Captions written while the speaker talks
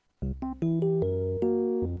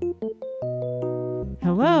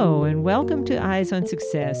Hello, and welcome to Eyes on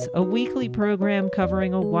Success, a weekly program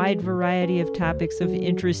covering a wide variety of topics of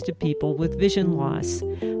interest to people with vision loss.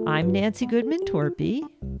 I'm Nancy Goodman Torpy.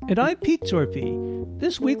 And I'm Pete Torpy.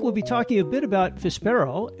 This week we'll be talking a bit about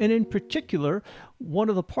Vispero, and in particular, one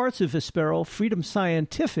of the parts of Vispero, Freedom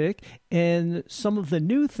Scientific, and some of the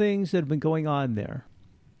new things that have been going on there.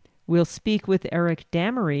 We'll speak with Eric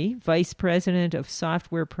Damery, Vice President of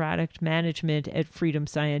Software Product Management at Freedom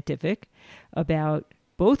Scientific, about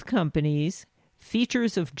both companies,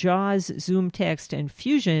 features of JAWS, ZoomText, and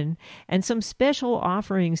Fusion, and some special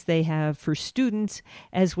offerings they have for students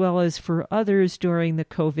as well as for others during the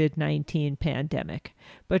COVID-19 pandemic.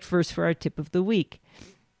 But first for our tip of the week.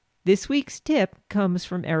 This week's tip comes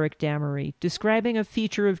from Eric Damery, describing a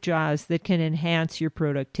feature of JAWS that can enhance your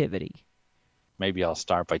productivity. Maybe I'll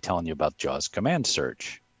start by telling you about JAWS Command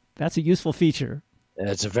Search. That's a useful feature.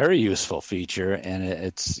 It's a very useful feature, and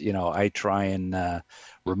it's, I try and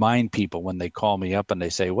remind people when they call me up and they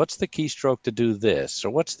say, what's the keystroke to do this? Or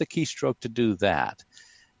what's the keystroke to do that?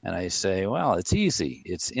 And I say, well, it's easy.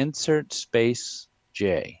 It's insert space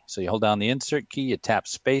J. So you hold down the insert key, you tap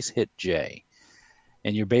space, hit J.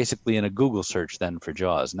 And you're basically in a Google search then for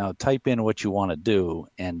JAWS. Now type in what you want to do,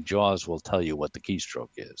 and JAWS will tell you what the keystroke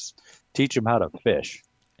is. Teach them how to fish.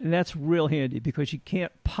 And that's real handy because you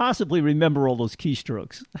can't possibly remember all those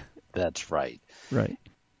keystrokes. That's right. Right.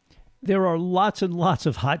 There are lots and lots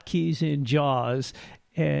of hotkeys in JAWS,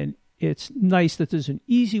 and it's nice that there's an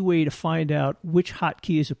easy way to find out which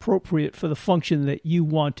hotkey is appropriate for the function that you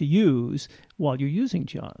want to use while you're using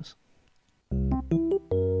JAWS.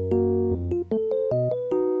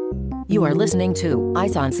 You are listening to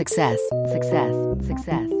Eyes on Success. Success,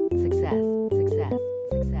 success, success, success,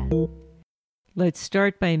 success. Let's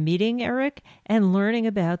start by meeting Eric and learning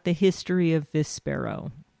about the history of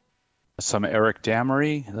Vispero. So I'm Eric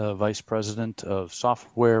Damery, the Vice President of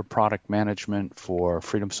Software Product Management for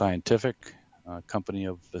Freedom Scientific, a company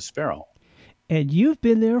of Vispero. And you've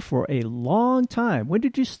been there for a long time. When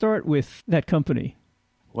did you start with that company?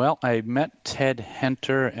 Well, I met Ted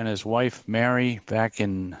Henter and his wife Mary back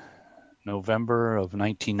in November of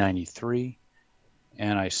 1993,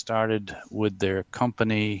 and I started with their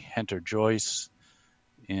company, Henter Joyce,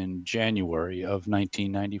 in January of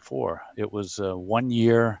 1994. It was 1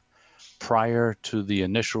 year prior to the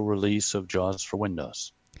initial release of JAWS for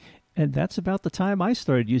Windows. And that's about the time I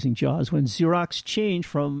started using JAWS, when Xerox changed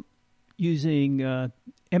from using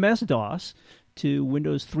MS-DOS to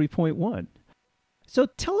Windows 3.1. So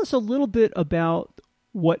tell us a little bit about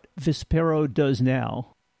what Vispero does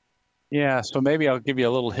now. Yeah, so maybe I'll give you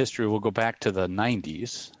a little history. We'll go back to the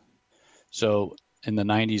 90s. So in the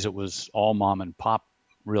 90s, it was all mom and pop,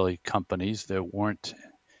 really, companies. There weren't,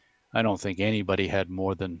 I don't think anybody had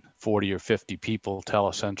more than 40 or 50 people.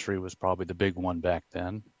 Telecentury was probably the big one back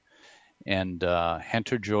then. And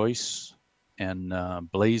Henter Joyce and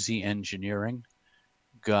Blazy Engineering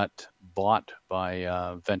got bought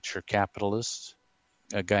by venture capitalists,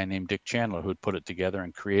 a guy named Dick Chandler, who had put it together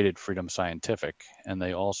and created Freedom Scientific. And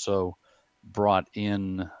they also brought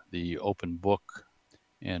in the Open Book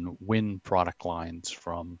and Win product lines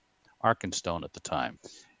from Arkenstone at the time.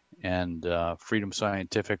 And Freedom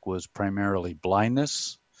Scientific was primarily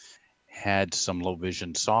blindness, had some low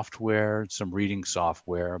vision software, some reading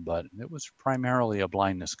software, but it was primarily a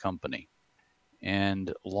blindness company.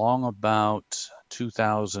 And long about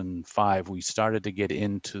 2005, we started to get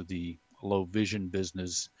into the low vision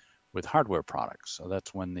business with hardware products. So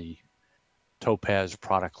that's when the Topaz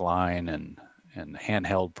product line and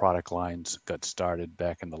handheld product lines got started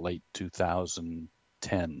back in the late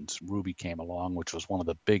 2010s. Ruby came along, which was one of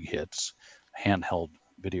the big hits, handheld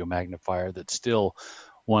video magnifier that's still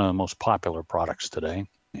one of the most popular products today.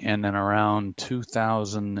 And then around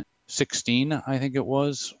 2016, I think it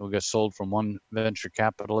was, we got sold from one venture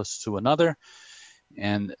capitalist to another,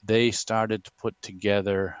 and they started to put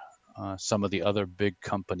together some of the other big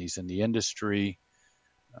companies in the industry,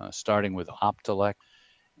 starting with Optelec,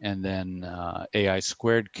 and then AI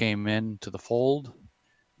Squared came in to the fold,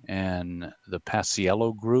 and the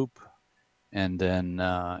Paciello Group, and then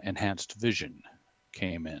Enhanced Vision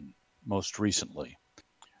came in most recently.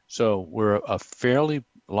 So we're a fairly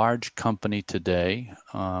large company today.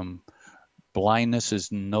 Blindness is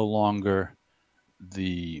no longer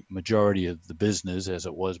the majority of the business as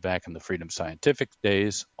it was back in the Freedom Scientific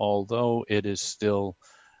days, although it is still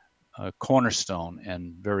a cornerstone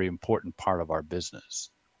and very important part of our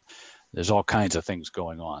business. There's all kinds of things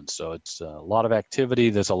going on. So it's a lot of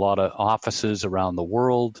activity. There's a lot of offices around the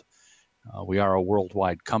world. We are a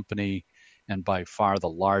worldwide company, and by far the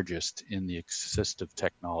largest in the assistive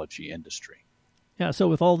technology industry. Yeah, so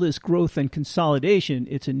with all this growth and consolidation,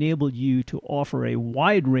 it's enabled you to offer a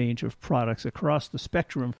wide range of products across the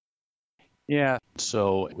spectrum. Yeah,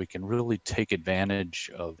 so we can really take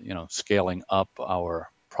advantage of, scaling up our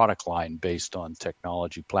product line based on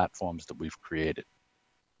technology platforms that we've created.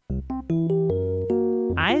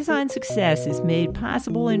 Eyes on Success is made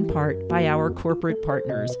possible in part by our corporate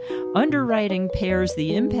partners. Underwriting pairs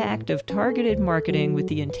the impact of targeted marketing with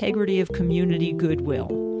the integrity of community goodwill.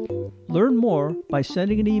 Learn more by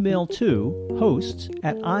sending an email to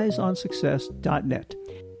hosts@eyesonsuccess.net.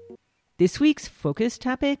 This week's focus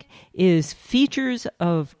topic is features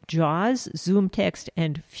of JAWS, ZoomText,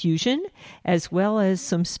 and Fusion, as well as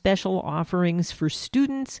some special offerings for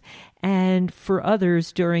students and for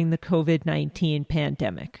others during the COVID-19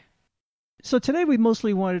 pandemic. So today we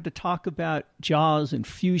mostly wanted to talk about JAWS and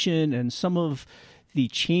Fusion and some of the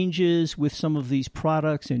changes with some of these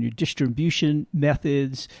products and your distribution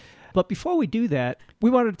methods. But before we do that,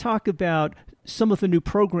 we wanted to talk about some of the new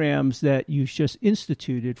programs that you just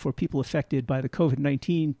instituted for people affected by the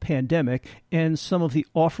COVID-19 pandemic and some of the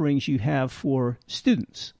offerings you have for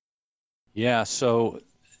students. Yeah, so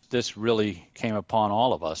this really came upon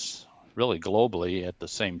all of us, really globally at the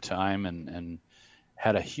same time, and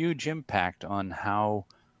had a huge impact on how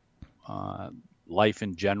life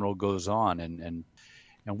in general goes on. And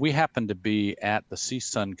we happened to be at the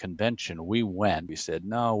CSUN convention. We went. We said,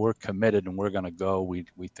 no, we're committed and we're going to go. We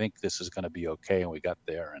think this is going to be okay. And we got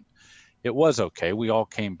there and it was okay. We all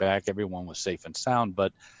came back. Everyone was safe and sound.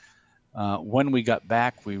 But when we got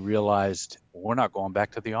back, we realized we're not going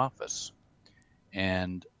back to the office.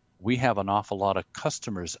 And we have an awful lot of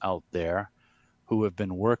customers out there who have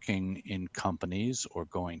been working in companies or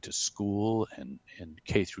going to school in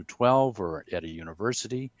K through 12 or at a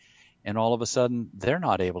university. And all of a sudden, they're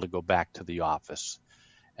not able to go back to the office.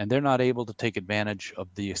 And they're not able to take advantage of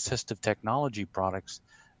the assistive technology products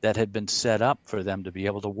that had been set up for them to be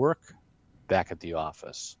able to work back at the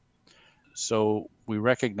office. So we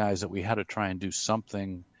recognized that we had to try and do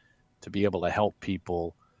something to be able to help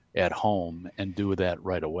people at home and do that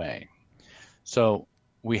right away. So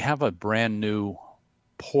we have a brand new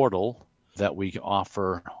portal that we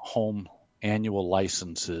offer home annual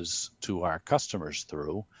licenses to our customers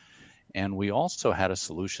through. And we also had a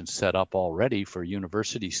solution set up already for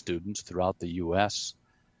university students throughout the U.S.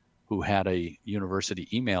 who had a university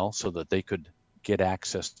email so that they could get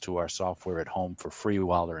access to our software at home for free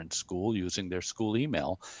while they're in school using their school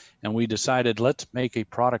email. And we decided, let's make a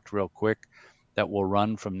product real quick that will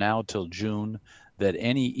run from now till June, that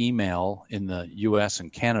any email in the U.S.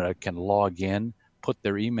 and Canada can log in, put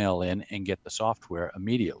their email in, and get the software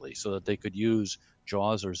immediately so that they could use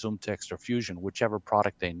JAWS or ZoomText or Fusion, whichever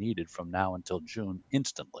product they needed from now until June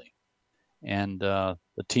instantly. And the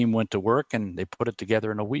team went to work and they put it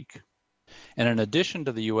together in a week. And in addition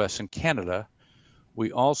to the US and Canada,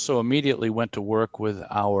 we also immediately went to work with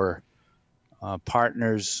our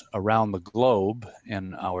partners around the globe,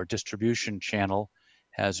 and our distribution channel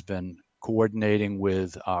has been coordinating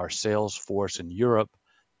with our sales force in Europe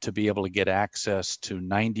to be able to get access to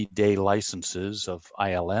 90-day licenses of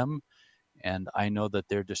ILM. And I know that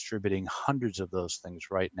they're distributing hundreds of those things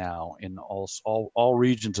right now in all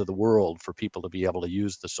regions of the world for people to be able to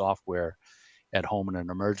use the software at home in an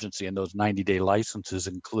emergency. And those 90-day licenses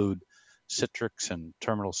include Citrix and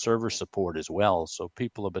terminal server support as well. So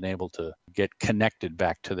people have been able to get connected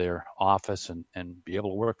back to their office and be able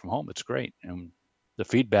to work from home. It's great. And the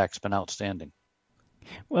feedback's been outstanding.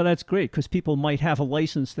 Well, that's great because people might have a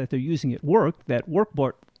license that they're using at work that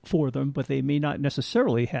work for them, but they may not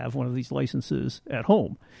necessarily have one of these licenses at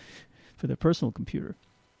home for their personal computer.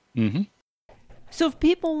 Mm-hmm. So if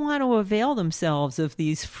people want to avail themselves of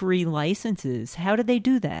these free licenses, how do they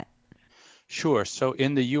do that? Sure. So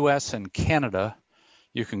in the U.S. and Canada,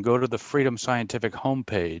 you can go to the Freedom Scientific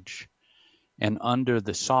homepage, and under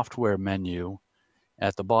the software menu,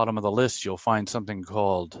 at the bottom of the list, you'll find something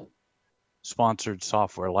called Sponsored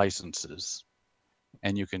Software Licenses.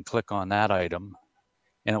 And you can click on that item,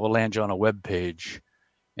 and it will land you on a web page.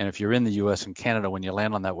 And if you're in the U.S. and Canada, when you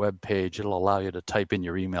land on that web page, it'll allow you to type in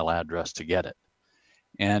your email address to get it.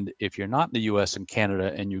 And if you're not in the U.S. and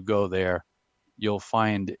Canada and you go there, you'll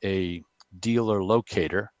find a dealer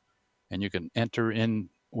locator, and you can enter in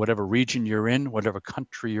whatever region you're in, whatever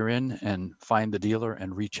country you're in, and find the dealer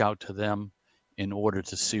and reach out to them in order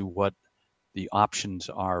to see what the options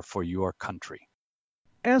are for your country.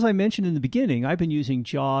 As I mentioned in the beginning, I've been using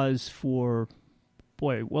JAWS for,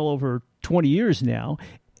 well over 20 years now.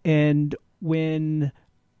 And when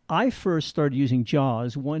I first started using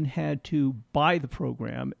JAWS, one had to buy the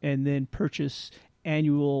program and then purchase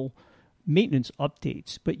annual maintenance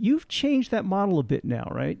updates. But you've changed that model a bit now,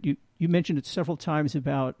 right? You mentioned it several times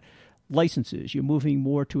about licenses. You're moving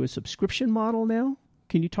more to a subscription model now.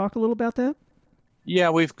 Can you talk a little about that? Yeah,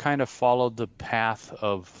 we've kind of followed the path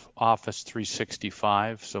of Office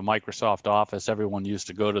 365. So Microsoft Office, everyone used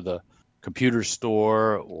to go to the computer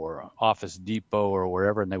store or Office Depot or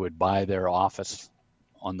wherever, and they would buy their Office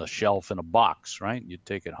on the shelf in a box, right? You'd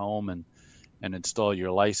take it home and install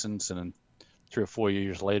your license, and then 3 or 4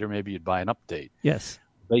 years later, maybe you'd buy an update. Yes.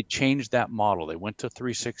 They changed that model. They went to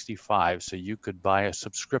 365, so you could buy a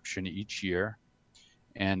subscription each year,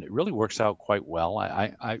 and it really works out quite well.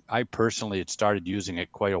 I personally had started using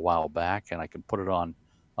it quite a while back, and I can put it on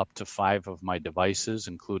up to 5 of my devices,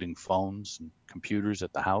 including phones and computers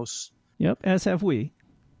at the house. Yep, as have we.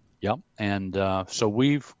 Yep, and so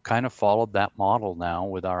we've kind of followed that model now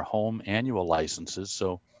with our home annual licenses.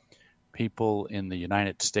 So people in the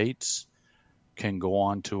United States can go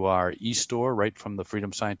on to our e-store right from the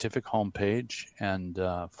Freedom Scientific homepage and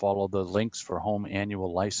follow the links for home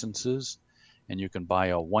annual licenses. And you can buy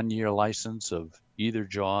a 1-year license of either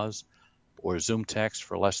JAWS or ZoomText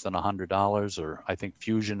for less than $100, or I think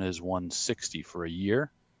Fusion is $160 for a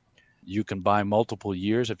year. You can buy multiple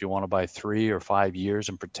years if you want to buy 3 or 5 years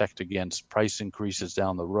and protect against price increases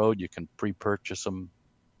down the road. You can pre-purchase them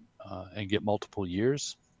and get multiple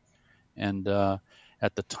years. And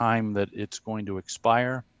at the time that it's going to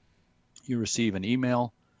expire, you receive an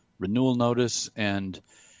email renewal notice, and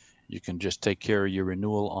you can just take care of your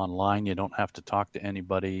renewal online. You don't have to talk to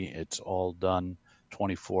anybody. It's all done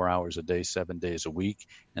 24 hours a day, 7 days a week.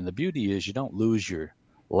 And the beauty is you don't lose your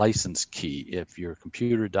license key. If your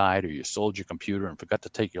computer died or you sold your computer and forgot to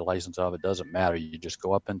take your license off, it doesn't matter. You just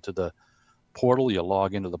go up into the portal, you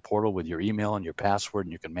log into the portal with your email and your password,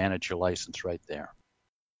 and you can manage your license right there.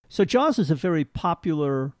 So JAWS is a very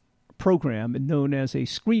popular program known as a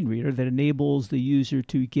screen reader that enables the user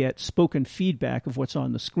to get spoken feedback of what's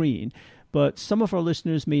on the screen. But some of our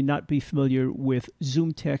listeners may not be familiar with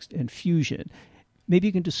ZoomText and Fusion. Maybe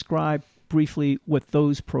you can describe briefly what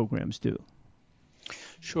those programs do.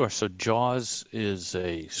 Sure. So JAWS is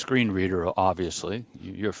a screen reader, obviously.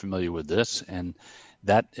 You're familiar with this, and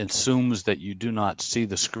that assumes that you do not see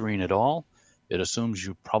the screen at all. It assumes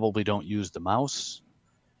you probably don't use the mouse,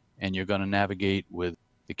 and you're going to navigate with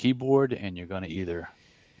the keyboard, and you're going to either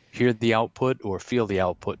hear the output or feel the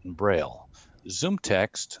output in Braille.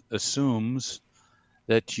 ZoomText assumes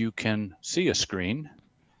that you can see a screen,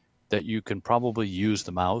 that you can probably use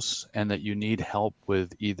the mouse, and that you need help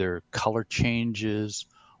with either color changes,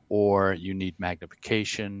 or you need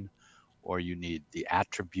magnification, or you need the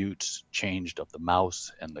attributes changed of the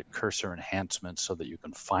mouse and the cursor enhancements so that you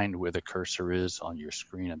can find where the cursor is on your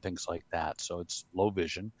screen and things like that. So it's low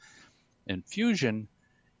vision. And Fusion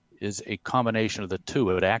is a combination of the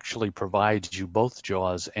two. It actually provides you both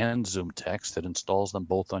JAWS and ZoomText. It installs them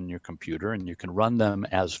both on your computer, and you can run them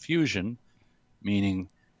as Fusion, meaning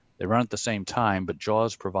they run at the same time, but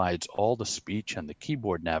JAWS provides all the speech and the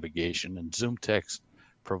keyboard navigation, and ZoomText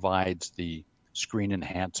provides the screen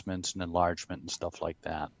enhancements and enlargement and stuff like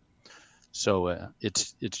that. So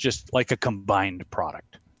it's just like a combined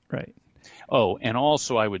product. Right. Oh, and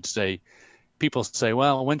also I would say, people say,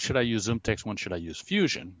 well, when should I use ZoomText? When should I use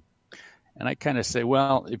Fusion? And I kind of say,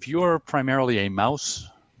 well, if you're primarily a mouse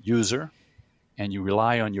user and you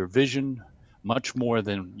rely on your vision much more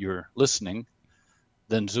than your listening,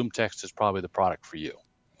 then ZoomText is probably the product for you.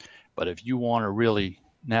 But if you want to really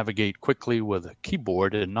navigate quickly with a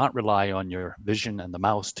keyboard and not rely on your vision and the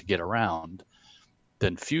mouse to get around,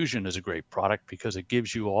 then Fusion is a great product because it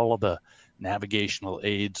gives you all of the navigational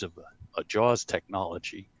aids of a JAWS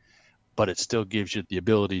technology, but it still gives you the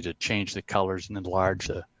ability to change the colors and enlarge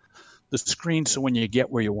the screen so when you get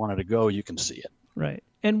where you want it to go, you can see it. Right.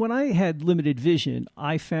 And when I had limited vision,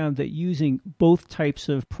 I found that using both types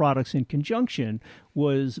of products in conjunction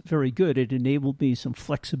was very good. It enabled me some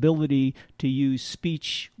flexibility to use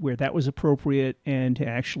speech where that was appropriate and to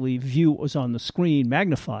actually view what was on the screen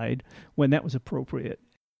magnified when that was appropriate.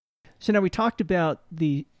 So now we talked about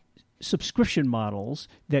the subscription models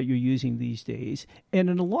that you're using these days. And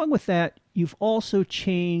then along with that, you've also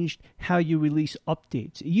changed how you release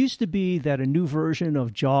updates. It used to be that a new version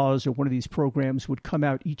of JAWS or one of these programs would come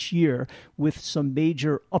out each year with some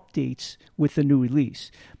major updates with the new release.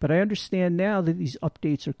 But I understand now that these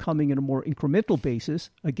updates are coming in a more incremental basis,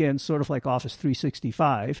 again, sort of like Office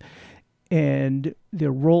 365, and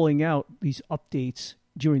they're rolling out these updates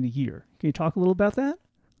during the year. Can you talk a little about that?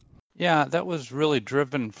 Yeah, that was really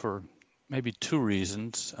driven for maybe two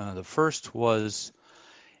reasons. The first was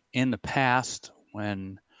in the past,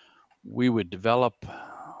 when we would develop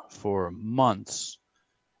for months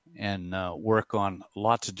and work on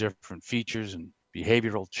lots of different features and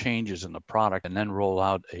behavioral changes in the product and then roll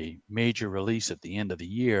out a major release at the end of the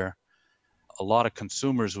year, a lot of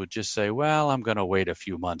consumers would just say, well, I'm going to wait a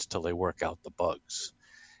few months till they work out the bugs.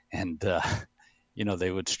 And,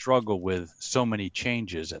 they would struggle with so many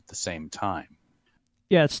changes at the same time.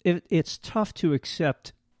 Yeah, it's tough to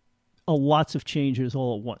accept lots of changes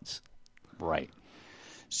all at once. Right.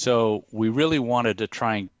 So we really wanted to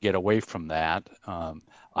try and get away from that.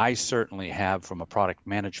 I certainly have, from a product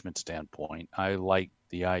management standpoint, I like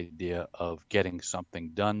the idea of getting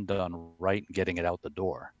something done right, and getting it out the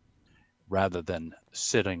door, rather than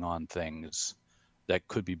sitting on things that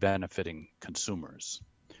could be benefiting consumers.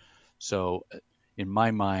 So in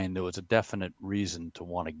my mind, there was a definite reason to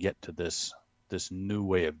want to get to this new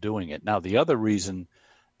way of doing it. Now, the other reason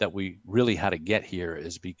that we really had to get here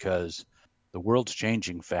is because the world's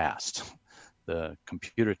changing fast. The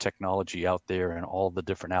computer technology out there and all the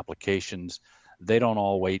different applications, they don't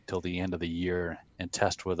all wait till the end of the year and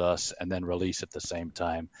test with us and then release at the same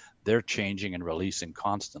time. They're changing and releasing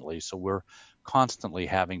constantly. So we're constantly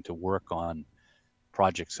having to work on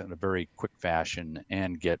projects in a very quick fashion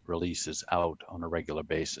and get releases out on a regular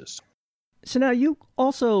basis. So now you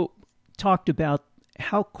also talked about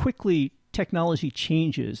how quickly technology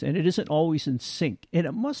changes, and it isn't always in sync. And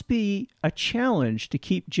it must be a challenge to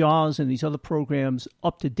keep JAWS and these other programs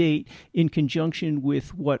up to date in conjunction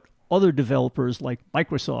with what other developers like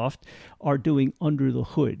Microsoft are doing under the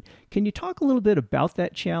hood. Can you talk a little bit about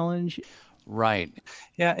that challenge? Right.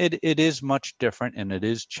 Yeah, it is much different, and it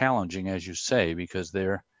is challenging, as you say, because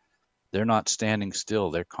they're not standing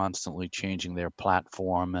still. They're constantly changing their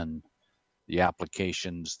platform and the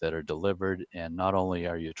applications that are delivered. And not only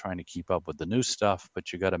are you trying to keep up with the new stuff,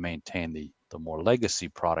 but you got to maintain the more legacy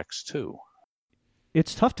products too.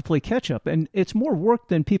 It's tough to play catch up, and it's more work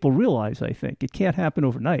than people realize, I think. It can't happen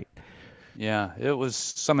overnight. Yeah, it was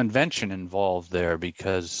some invention involved there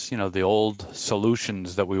because, the old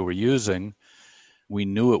solutions that we were using, we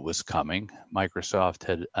knew it was coming. Microsoft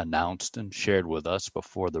had announced and shared with us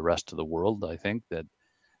before the rest of the world, I think, that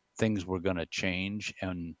things were going to change,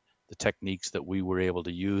 and the techniques that we were able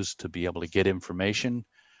to use to be able to get information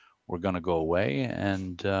were going to go away.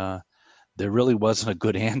 And there really wasn't a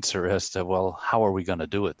good answer as to, well, how are we going to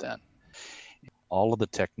do it then? All of the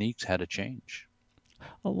techniques had to change.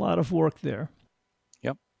 A lot of work there.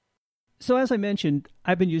 Yep. So as I mentioned,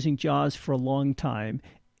 I've been using JAWS for a long time,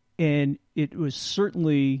 and it was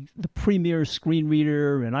certainly the premier screen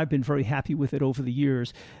reader, and I've been very happy with it over the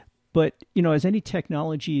years. But, as any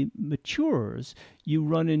technology matures, you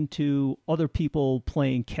run into other people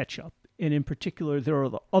playing catch up. And in particular, there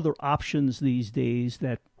are other options these days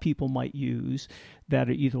that people might use that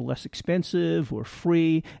are either less expensive or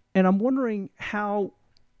free. And I'm wondering how,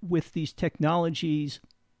 with these technologies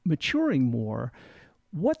maturing more,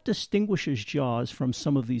 what distinguishes JAWS from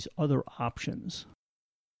some of these other options?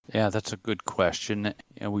 Yeah, that's a good question.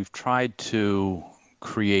 And we've tried to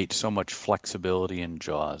create so much flexibility in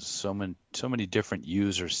JAWS, so many different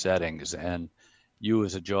user settings. And you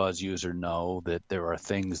as a JAWS user know that there are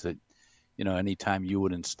things that, anytime you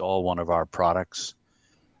would install one of our products,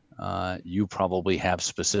 you probably have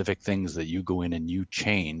specific things that you go in and you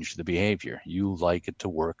change the behavior. You like it to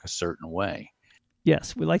work a certain way.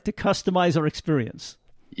 Yes, we like to customize our experience.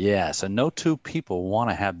 Yes, and no two people want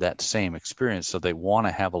to have that same experience, so they want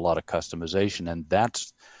to have a lot of customization. And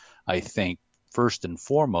that's, I think, first and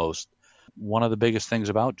foremost, one of the biggest things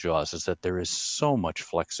about JAWS is that there is so much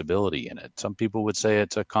flexibility in it. Some people would say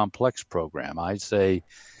it's a complex program. I'd say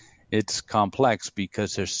it's complex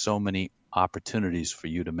because there's so many opportunities for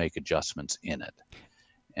you to make adjustments in it.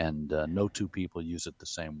 And no two people use it the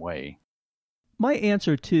same way. My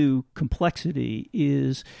answer to complexity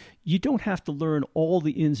is you don't have to learn all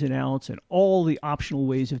the ins and outs and all the optional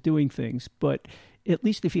ways of doing things, but at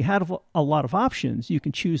least if you have a lot of options, you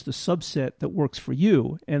can choose the subset that works for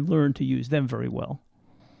you and learn to use them very well.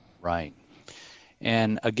 Right.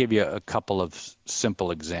 And I'll give you a couple of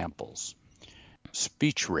simple examples.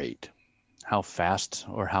 Speech rate, how fast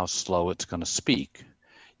or how slow it's going to speak.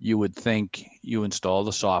 You would think you install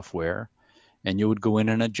the software and you would go in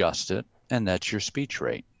and adjust it, and that's your speech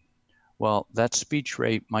rate. Well, that speech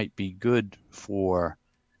rate might be good for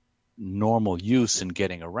normal use and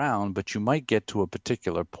getting around, but you might get to a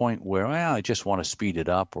particular point where, I just want to speed it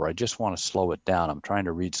up, or I just want to slow it down. I'm trying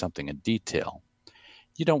to read something in detail.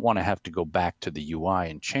 You don't want to have to go back to the UI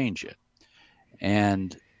and change it.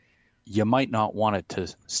 And you might not want it to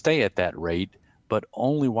stay at that rate, but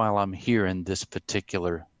only while I'm here in this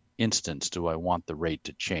particular instance do I want the rate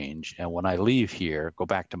to change. And when I leave here, go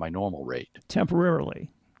back to my normal rate. Temporarily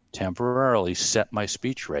Set my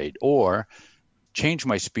speech rate, or change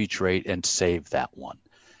my speech rate and save that one.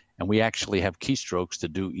 And we actually have keystrokes to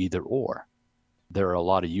do either or. There are a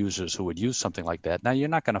lot of users who would use something like that. Now, you're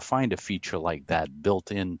not going to find a feature like that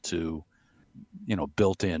built-in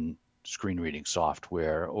screen reading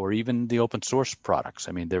software or even the open source products.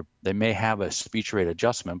 I mean, they may have a speech rate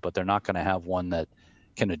adjustment, but they're not going to have one that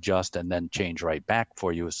can adjust and then change right back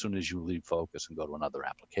for you as soon as you leave focus and go to another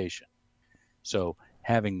application. So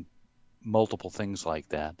having multiple things like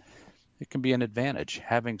that, it can be an advantage.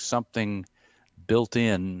 Having something built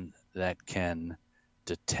in that can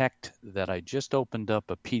detect that I just opened up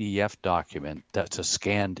a PDF document that's a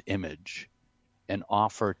scanned image and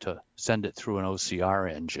offer to send it through an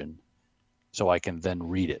OCR engine so I can then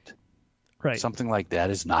read it. Right. Something like that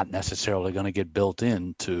is not necessarily going to get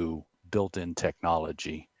built-in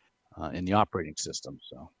technology in the operating system.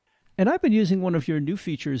 So. And I've been using one of your new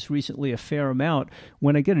features recently a fair amount.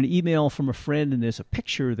 When I get an email from a friend and there's a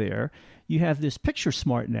picture there, you have this Picture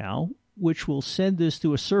Smart now, which will send this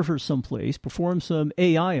to a server someplace, perform some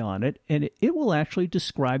AI on it, and it will actually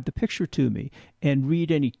describe the picture to me and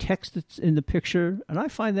read any text that's in the picture. And I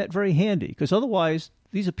find that very handy because otherwise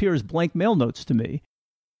these appear as blank mail notes to me.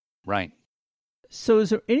 Right. So is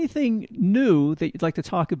there anything new that you'd like to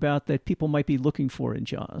talk about that people might be looking for in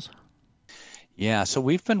JAWS? Yeah, so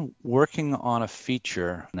we've been working on a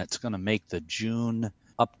feature that's going to make the June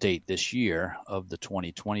update this year of the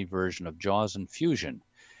 2020 version of JAWS and Fusion.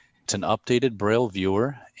 It's an updated Braille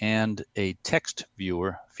viewer and a text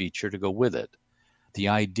viewer feature to go with it. The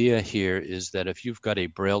idea here is that if you've got a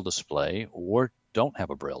Braille display or don't have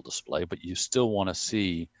a Braille display, but you still want to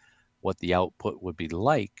see what the output would be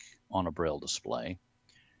like on a Braille display,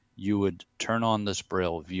 you would turn on this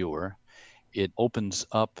Braille viewer. It opens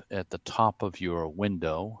up at the top of your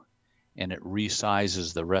window and it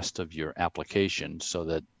resizes the rest of your application so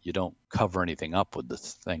that you don't cover anything up with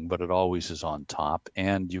this thing, but it always is on top.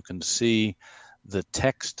 And you can see the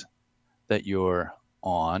text that you're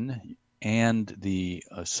on and the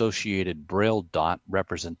associated Braille dot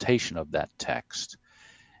representation of that text.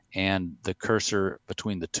 And the cursor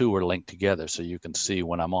between the two are linked together, so you can see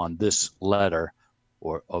when I'm on this letter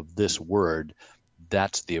or of this word,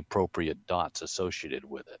 that's the appropriate dots associated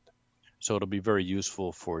with it. So it'll be very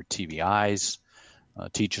useful for TVIs,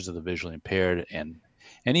 teachers of the visually impaired, and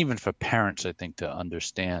even for parents, I think, to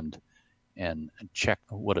understand and check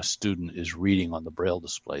what a student is reading on the Braille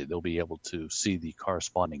display. They'll be able to see the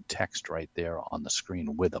corresponding text right there on the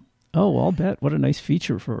screen with them. Oh, I'll bet. What a nice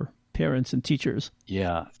feature for parents and teachers.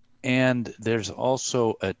 Yeah. And there's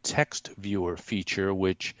also a text viewer feature,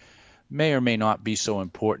 which may or may not be so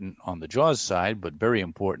important on the JAWS side, but very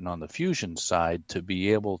important on the Fusion side, to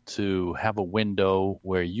be able to have a window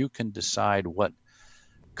where you can decide what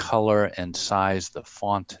color and size the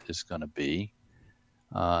font is going to be,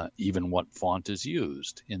 even what font is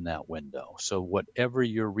used in that window. So whatever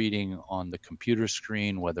you're reading on the computer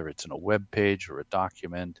screen, whether it's in a web page or a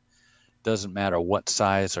document, doesn't matter what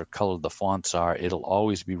size or color the fonts are, it'll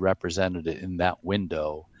always be represented in that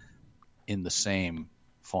window in the same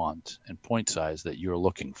font and point size that you're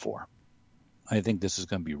looking for. I think this is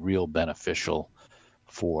going to be real beneficial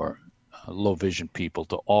for low vision people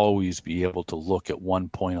to always be able to look at one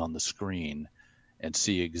point on the screen and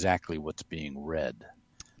see exactly what's being read.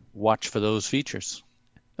 Watch for those features.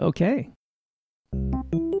 Okay.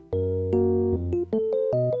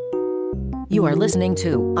 You are listening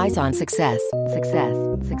to Eyes on Success. Success,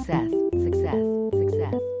 success, success,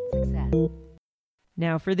 success, success.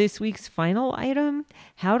 Now for this week's final item,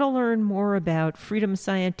 how to learn more about Freedom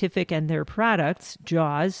Scientific and their products,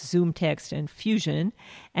 JAWS, ZoomText, and Fusion,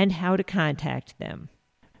 and how to contact them.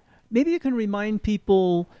 Maybe you can remind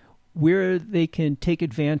people where they can take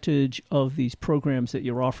advantage of these programs that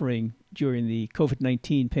you're offering during the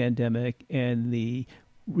COVID-19 pandemic and the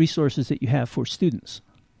resources that you have for students.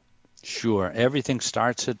 Sure. Everything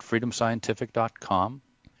starts at freedomscientific.com.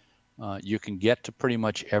 You can get to pretty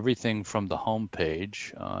much everything from the home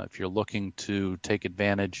page. If you're looking to take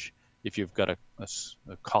advantage, if you've got a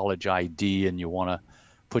college ID and you want to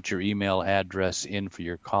put your email address in for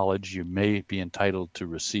your college, you may be entitled to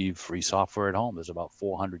receive free software at home. There's about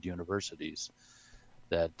 400 universities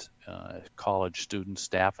that college students,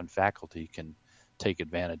 staff, and faculty can take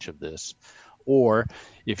advantage of this. Or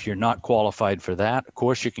if you're not qualified for that, of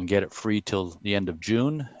course, you can get it free till the end of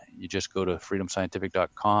June. You just go to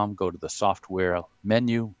freedomscientific.com, go to the software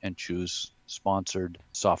menu, and choose sponsored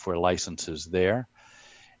software licenses there.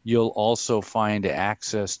 You'll also find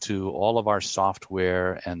access to all of our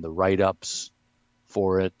software and the write-ups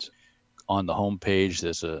for it. On the homepage,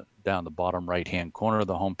 down the bottom right-hand corner of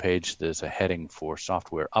the homepage, there's a heading for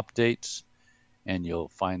software updates, and you'll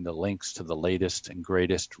find the links to the latest and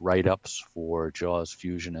greatest write-ups for JAWS,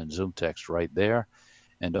 Fusion, and ZoomText right there.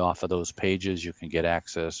 And off of those pages, you can get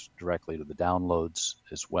access directly to the downloads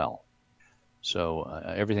as well. So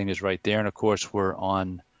everything is right there. And of course, we're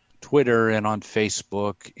on Twitter and on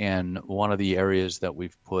Facebook. And one of the areas that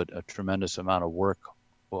we've put a tremendous amount of work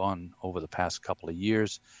on over the past couple of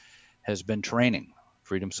years has been training.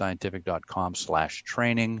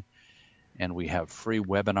 freedomscientific.com/training. And we have free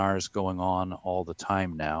webinars going on all the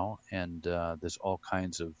time now. And there's all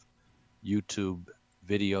kinds of YouTube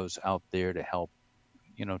videos out there to help,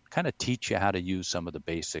 kind of teach you how to use some of the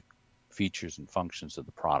basic features and functions of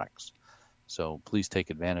the products. So please take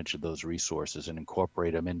advantage of those resources and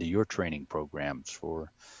incorporate them into your training programs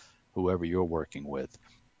for whoever you're working with.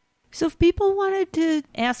 So if people wanted to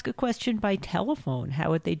ask a question by telephone, how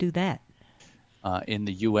would they do that? In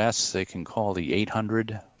the U.S., they can call the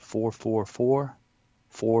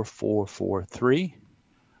 800-444-4443,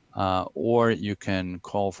 or you can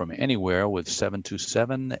call from anywhere with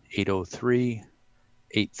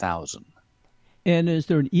 727-803-8000. And is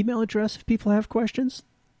there an email address if people have questions?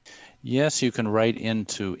 Yes, you can write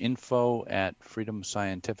into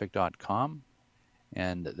info@freedomscientific.com,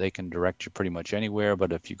 and they can direct you pretty much anywhere.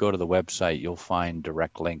 But if you go to the website, you'll find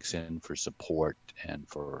direct links in for support and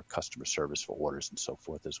for customer service for orders and so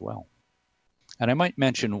forth as well. And I might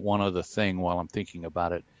mention one other thing while I'm thinking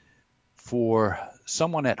about it. For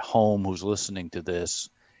someone at home who's listening to this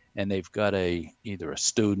and they've got either a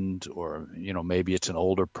student or, maybe it's an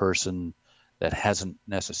older person that hasn't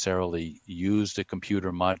necessarily used a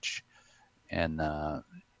computer much and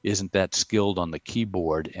isn't that skilled on the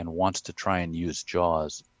keyboard and wants to try and use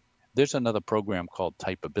JAWS, there's another program called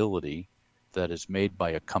Typability that is made by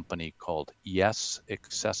a company called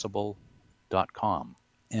YesAccessible.com.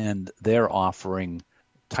 And they're offering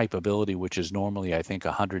Typability, which is normally, I think,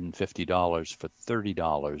 $150 for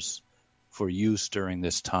 $30 for use during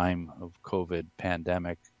this time of COVID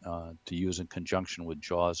pandemic to use in conjunction with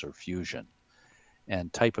JAWS or Fusion.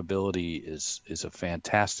 And Typability is a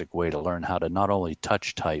fantastic way to learn how to not only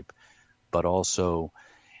touch type, but also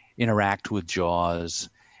interact with JAWS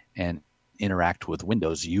and interact with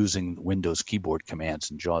Windows using Windows keyboard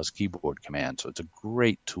commands and JAWS keyboard commands. So it's a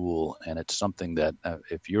great tool, and it's something that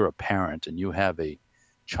if you're a parent and you have a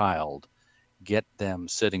child, get them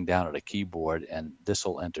sitting down at a keyboard, and this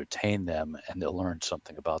will entertain them, and they'll learn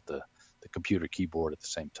something about the computer keyboard at the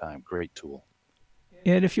same time. Great tool.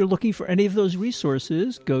 And if you're looking for any of those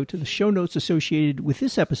resources, go to the show notes associated with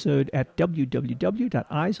this episode at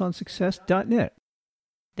www.eyesonsuccess.net.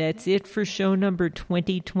 That's it for show number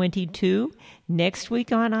 2022. Next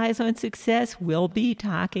week on Eyes on Success, we'll be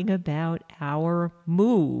talking about our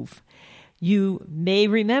move. You may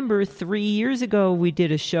remember 3 years ago, we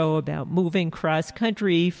did a show about moving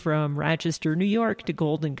cross-country from Rochester, New York to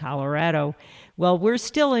Golden, Colorado. Well, we're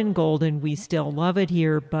still in Golden. We still love it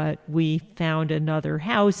here, but we found another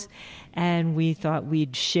house, and we thought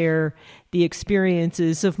we'd share the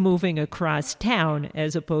experiences of moving across town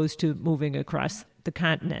as opposed to moving across the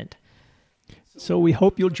continent. So we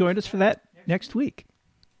hope you'll join us for that next week.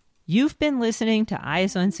 You've been listening to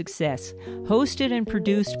Eyes on Success, hosted and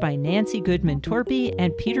produced by Nancy Goodman Torpy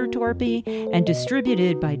and Peter Torpy, and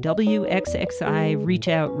distributed by WXXI Reach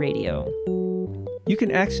Out Radio. You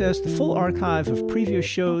can access the full archive of previous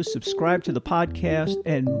shows, subscribe to the podcast,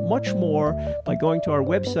 and much more by going to our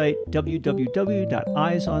website,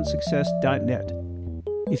 www.eyesonsuccess.net.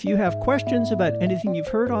 If you have questions about anything you've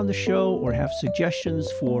heard on the show or have suggestions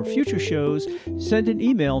for future shows, send an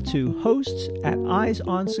email to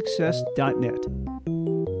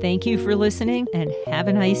hosts@eyesonsuccess.net. Thank you for listening, and have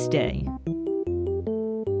a nice day.